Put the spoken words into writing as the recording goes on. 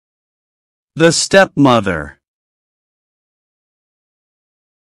The stepmother.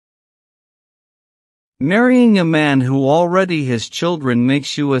 Marrying a man who already has children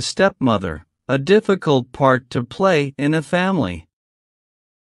makes you a stepmother, a difficult part to play in a family.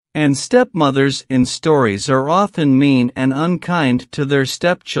 And stepmothers in stories are often mean and unkind to their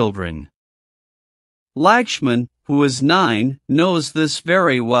stepchildren. Lakshman, who is 9, knows this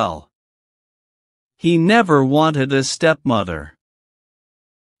very well. He never wanted a stepmother.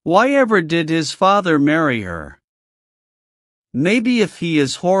 Why ever did his father marry her? Maybe if he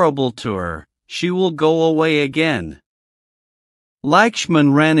is horrible to her, she will go away again.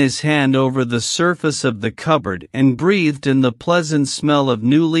 Lakshman ran his hand over the surface of the cupboard and breathed in the pleasant smell of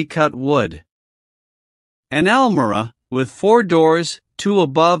newly cut wood. An almirah, with 4 doors, 2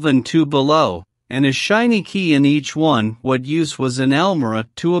 above and 2 below, and a shiny key in each one. What use was an almirah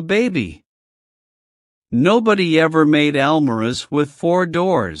to a baby? Nobody ever made almirahs with 4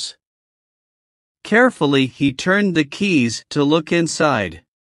 doors. Carefully he turned the keys to look inside.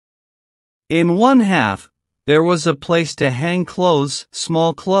 In one half, there was a place to hang clothes,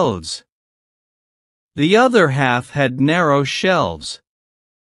 small clothes. The other half had narrow shelves.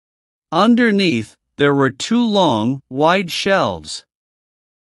 Underneath, there were 2 long, wide shelves.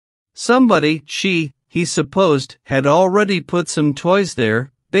 Somebody, he supposed, had already put some toys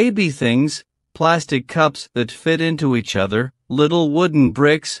there, baby things, plastic cups that fit into each other, little wooden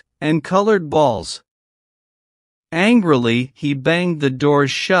bricks, and colored balls. Angrily, he banged the doors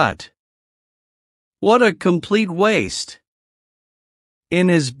shut. What a complete waste! In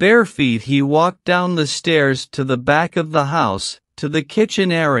his bare feet he walked down the stairs to the back of the house, to the kitchen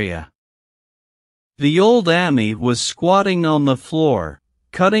area. The old Ammi was squatting on the floor,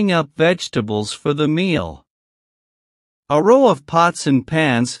 cutting up vegetables for the meal. A row of pots and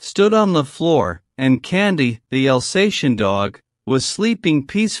pans stood on the floor, and Candy, the Alsatian dog, was sleeping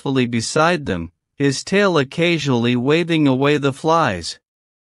peacefully beside them, his tail occasionally waving away the flies.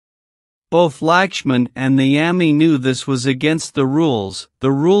 Both Lakshman and the Ammi knew this was against the rules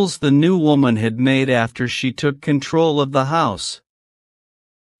the new woman had made after she took control of the house.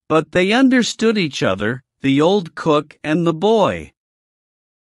 But they understood each other, the old cook and the boy.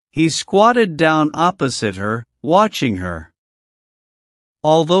 He squatted down opposite her, watching her.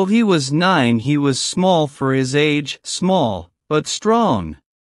 Although he was 9, he was small for his age, small, but strong.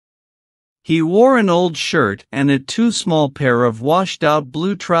 He wore an old shirt and a too small pair of washed-out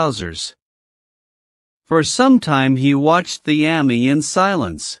blue trousers. For some time he watched the Ammi in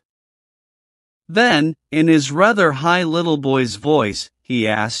silence. Then, in his rather high little boy's voice, he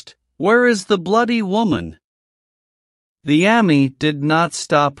asked, "Where is the bloody woman?" The Ammi did not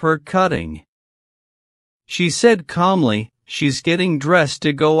stop her cutting. She said calmly, "She's getting dressed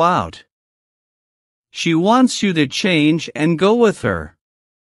to go out. She wants you to change and go with her.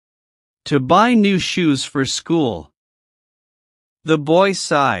 To buy new shoes for school." The boy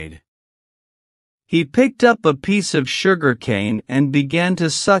sighed. He picked up a piece of sugar cane and began to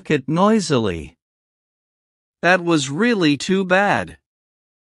suck it noisily. That was really too bad.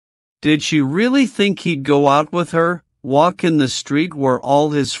 Did she really think he'd go out with her, walk in the street where all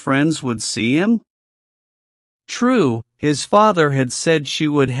his friends would see him? True, his father had said she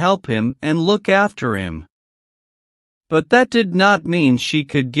would help him and look after him. But that did not mean she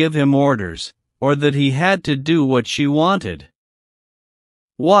could give him orders, or that he had to do what she wanted.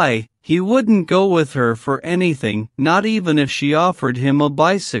 Why, he wouldn't go with her for anything, not even if she offered him a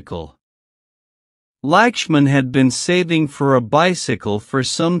bicycle. Lakshman had been saving for a bicycle for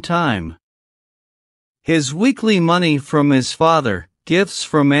some time. His weekly money from his father, gifts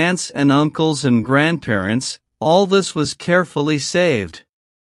from aunts and uncles and grandparents, all this was carefully saved.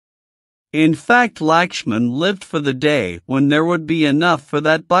 In fact, Lakshman lived for the day when there would be enough for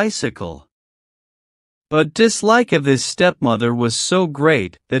that bicycle. But dislike of his stepmother was so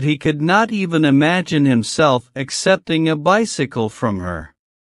great that he could not even imagine himself accepting a bicycle from her.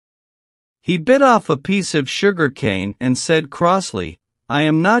 He bit off a piece of sugar cane and said crossly, "I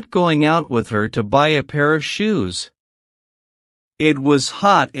am not going out with her to buy a pair of shoes." It was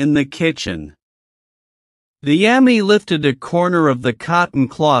hot in the kitchen. The Ammi lifted a corner of the cotton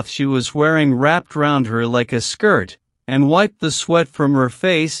cloth she was wearing wrapped round her like a skirt, and wiped the sweat from her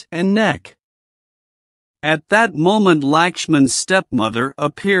face and neck. At that moment Lakshman's stepmother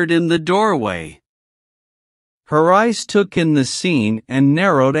appeared in the doorway. Her eyes took in the scene and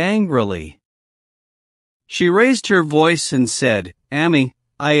narrowed angrily. She raised her voice and said, "Ammi,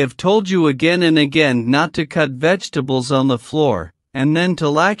 I have told you again and again not to cut vegetables on the floor," and then to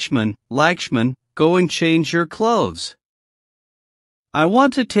Lakshman, "Lakshman, go and change your clothes. I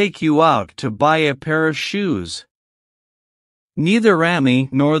want to take you out to buy a pair of shoes." neither Amy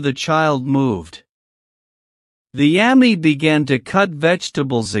nor the child moved. The Amy began to cut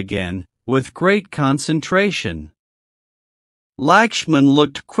vegetables again, with great concentration. Lakshman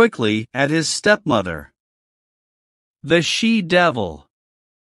looked quickly at his stepmother. The she-devil.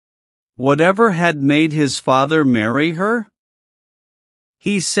 Whatever had made his father marry her?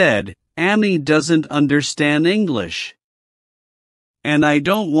 He said, Amy doesn't understand English. And I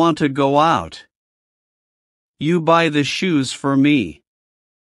don't want to go out. You buy the shoes for me.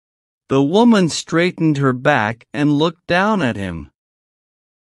 The woman straightened her back and looked down at him.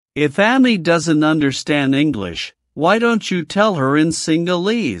 If Amy doesn't understand English, why don't you tell her in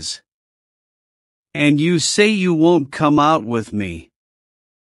Sinhalese? And you say you won't come out with me.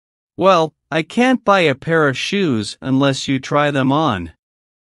 Well, I can't buy a pair of shoes unless you try them on.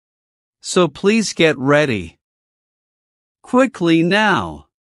 So please get ready. Quickly now.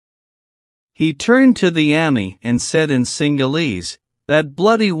 He turned to the Amy and said in Sinhalese, that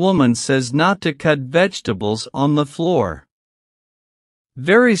bloody woman says not to cut vegetables on the floor.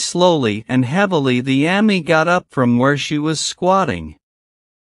 Very slowly and heavily the Amy got up from where she was squatting.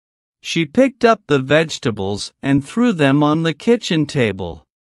 She picked up the vegetables and threw them on the kitchen table.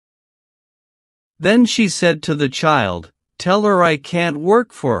 Then she said to the child, tell her I can't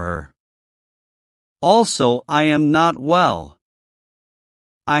work for her. Also, I am not well.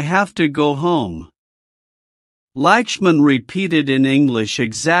 I have to go home. Lakshman repeated in English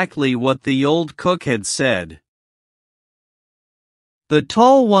exactly what the old cook had said. The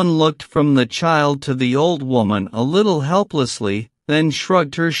tall one looked from the child to the old woman a little helplessly, then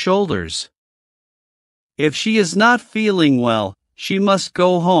shrugged her shoulders. If she is not feeling well, she must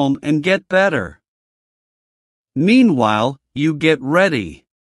go home and get better. Meanwhile, you get ready.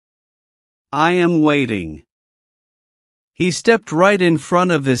 I am waiting. He stepped right in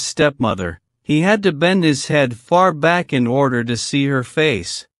front of his stepmother. He had to bend his head far back in order to see her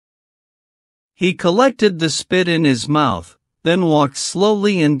face. He collected the spit in his mouth, then walked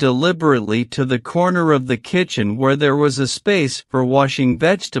slowly and deliberately to the corner of the kitchen where there was a space for washing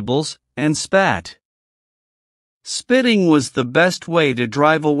vegetables, and spat. Spitting was the best way to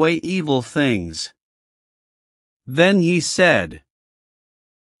drive away evil things. Then he said,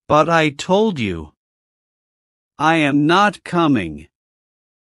 But I told you. I am not coming.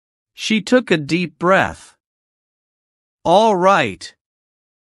 She took a deep breath. All right.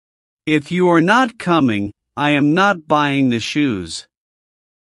 If you are not coming, I am not buying the shoes.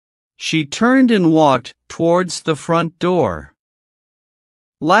 She turned and walked towards the front door.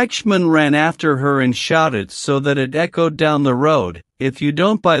 Lakshman ran after her and shouted so that it echoed down the road, if you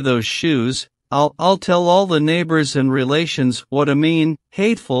don't buy those shoes, I'll tell all the neighbors and relations what a mean,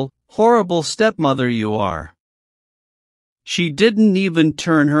 hateful, horrible stepmother you are. She didn't even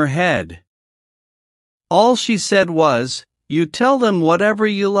turn her head. All she said was, you tell them whatever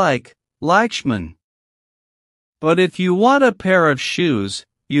you like, Lakshman. But if you want a pair of shoes,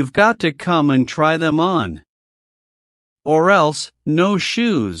 you've got to come and try them on. Or else, no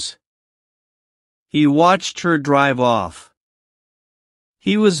shoes. He watched her drive off.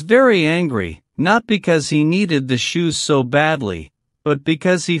 He was very angry, not because he needed the shoes so badly, but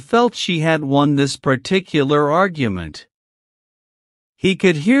because he felt she had won this particular argument. He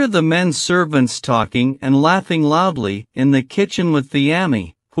could hear the men servants talking and laughing loudly in the kitchen with the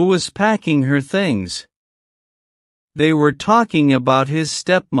Amy, who was packing her things. They were talking about his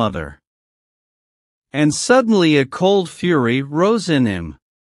stepmother. And suddenly a cold fury rose in him.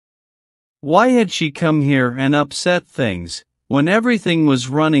 Why had she come here and upset things, when everything was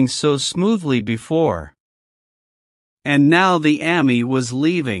running so smoothly before? And now the Amy was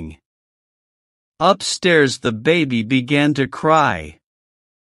leaving. Upstairs the baby began to cry.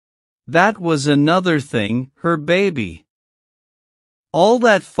 That was another thing, her baby. All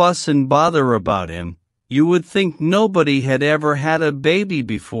that fuss and bother about him, you would think nobody had ever had a baby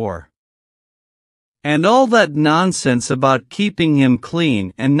before. And all that nonsense about keeping him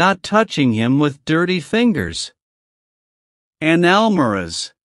clean and not touching him with dirty fingers. And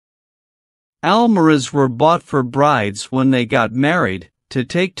almirahs. Almirahs were bought for brides when they got married, to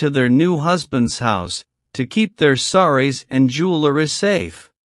take to their new husband's house, to keep their saris and jewelry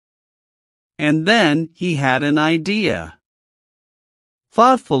safe. And then he had an idea.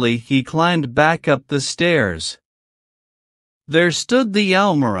 Thoughtfully he climbed back up the stairs. There stood the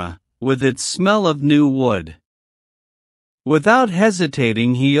almirah, with its smell of new wood. Without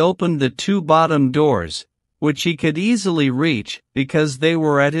hesitating he opened the two bottom doors, which he could easily reach because they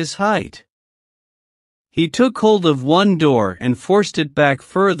were at his height. He took hold of one door and forced it back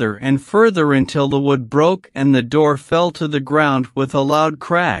further and further until the wood broke and the door fell to the ground with a loud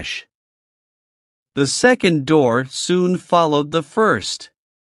crash. The second door soon followed the first.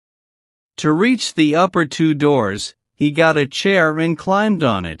 To reach the upper two doors, he got a chair and climbed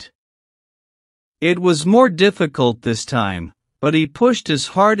on it. It was more difficult this time, but he pushed as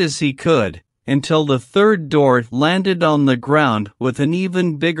hard as he could, until the third door landed on the ground with an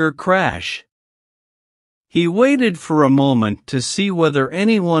even bigger crash. He waited for a moment to see whether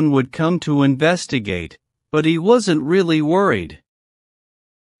anyone would come to investigate, but he wasn't really worried.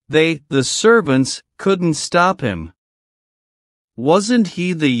 The servants, couldn't stop him. Wasn't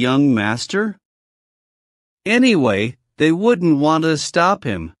he the young master? Anyway, they wouldn't want to stop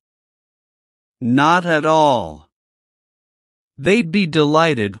him. Not at all. They'd be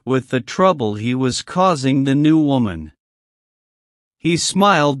delighted with the trouble he was causing the new woman. He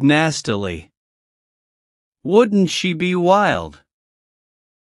smiled nastily. Wouldn't she be wild?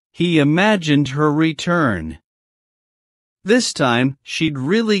 He imagined her return. This time, she'd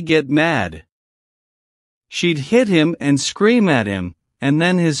really get mad. She'd hit him and scream at him, and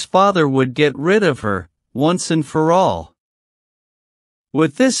then his father would get rid of her, once and for all.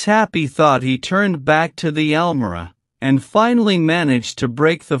 With this happy thought he turned back to the almirah, and finally managed to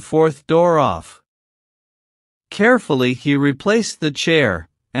break the fourth door off. Carefully he replaced the chair,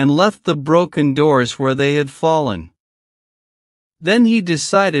 and left the broken doors where they had fallen. Then he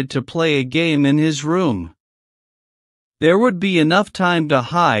decided to play a game in his room. There would be enough time to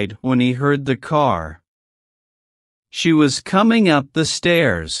hide when he heard the car. She was coming up the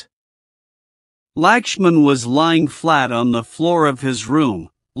stairs. Lakshman was lying flat on the floor of his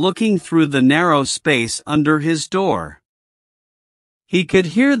room, looking through the narrow space under his door. He could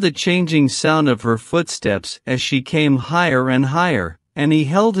hear the changing sound of her footsteps as she came higher and higher, and he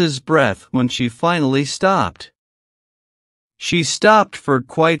held his breath when she finally stopped. She stopped for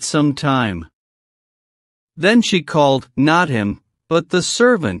quite some time. Then she called, not him, but the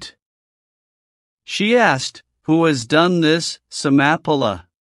servant. She asked, "Who has done this, Samapala?"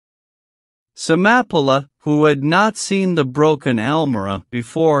 Samapala, who had not seen the broken almirah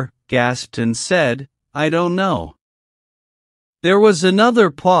before, gasped and said, "I don't know." There was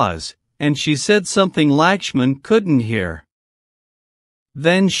another pause, and she said something Lakshman couldn't hear.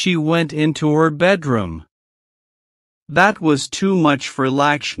 Then she went into her bedroom. That was too much for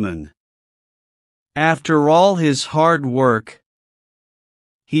Lakshman. After all his hard work,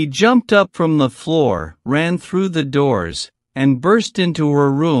 he jumped up from the floor, ran through the doors, and burst into her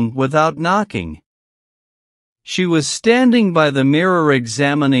room without knocking. She was standing by the mirror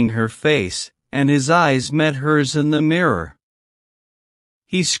examining her face, and his eyes met hers in the mirror.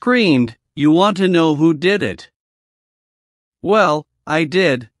 He screamed, "You want to know who did it?" "Well, I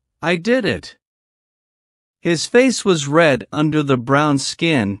did it." His face was red under the brown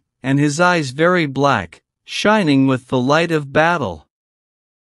skin, and his eyes very black, shining with the light of battle.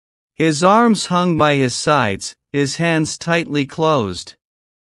 His arms hung by his sides, his hands tightly closed.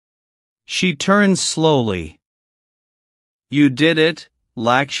 She turned slowly. "You did it,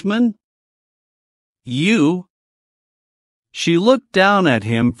 Lakshman? You?" She looked down at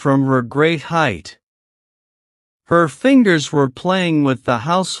him from her great height. Her fingers were playing with the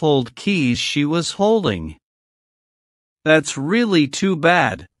household keys she was holding. "That's really too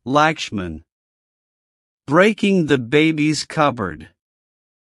bad, Lakshman. Breaking the baby's cupboard.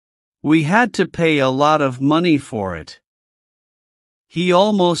 We had to pay a lot of money for it." He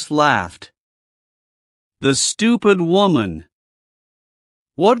almost laughed. The stupid woman.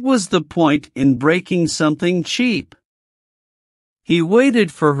 What was the point in breaking something cheap? He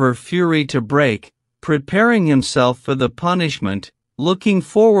waited for her fury to break, preparing himself for the punishment, looking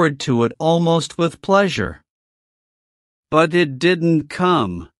forward to it almost with pleasure. But it didn't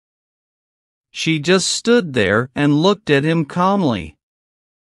come. She just stood there and looked at him calmly.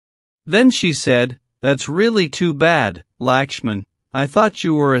 Then she said, "That's really too bad, Lakshman. I thought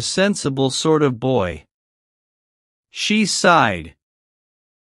you were a sensible sort of boy." She sighed.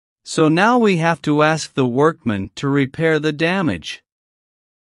 "So now we have to ask the workmen to repair the damage.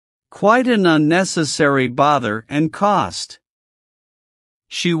 Quite an unnecessary bother and cost."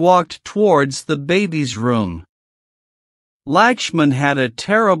 She walked towards the baby's room. Lakshman had a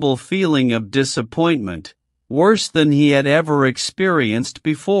terrible feeling of disappointment, worse than he had ever experienced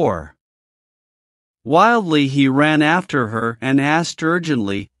before. Wildly he ran after her and asked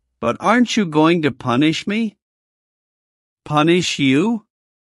urgently, "But aren't you going to punish me?" "Punish you?"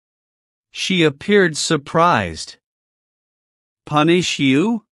 She appeared surprised. "Punish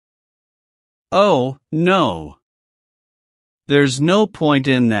you? Oh, no. There's no point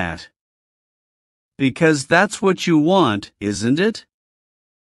in that. Because that's what you want, isn't it?"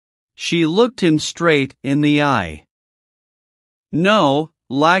 She looked him straight in the eye. "No,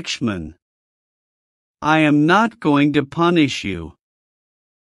 Lakshman. I am not going to punish you.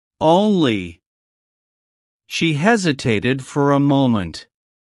 Only. She hesitated for a moment.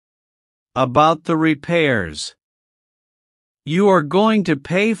 About the repairs. You are going to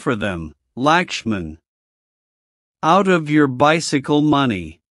pay for them, Lakshman. Out of your bicycle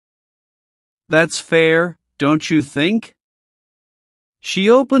money. That's fair, don't you think? She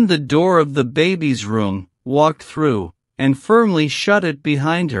opened the door of the baby's room, walked through, and firmly shut it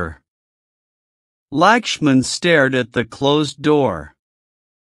behind her. Lakshman stared at the closed door.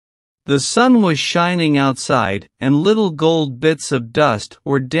 The sun was shining outside, and little gold bits of dust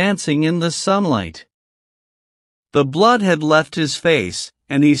were dancing in the sunlight. The blood had left his face,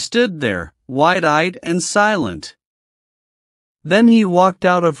 and he stood there, wide-eyed and silent. Then he walked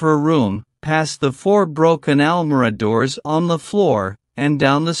out of her room, past the 4 broken almirah doors on the floor, and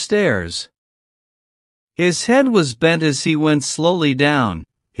down the stairs. His head was bent as he went slowly down,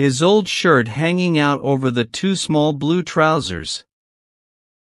 his old shirt hanging out over the 2 small blue trousers.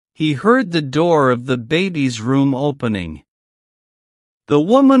 He heard the door of the baby's room opening. The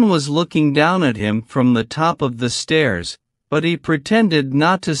woman was looking down at him from the top of the stairs, but he pretended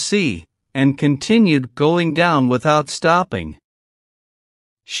not to see, and continued going down without stopping.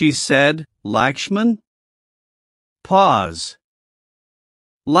 She said, Lakshman? Pause.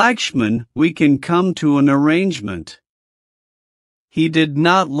 Lakshman, we can come to an arrangement. He did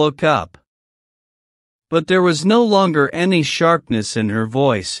not look up. But there was no longer any sharpness in her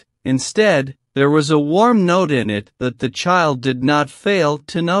voice. Instead, there was a warm note in it that the child did not fail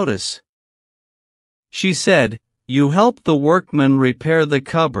to notice. She said, You help the workmen repair the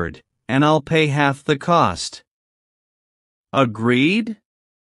cupboard, and I'll pay half the cost. Agreed?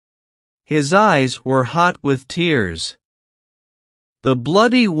 His eyes were hot with tears. The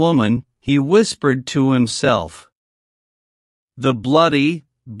bloody woman, he whispered to himself. The bloody,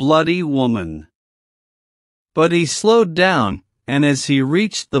 bloody woman. But he slowed down, and as he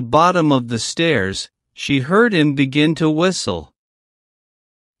reached the bottom of the stairs, she heard him begin to whistle.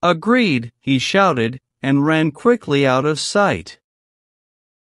 Agreed, he shouted, and ran quickly out of sight.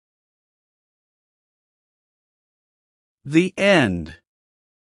 The end.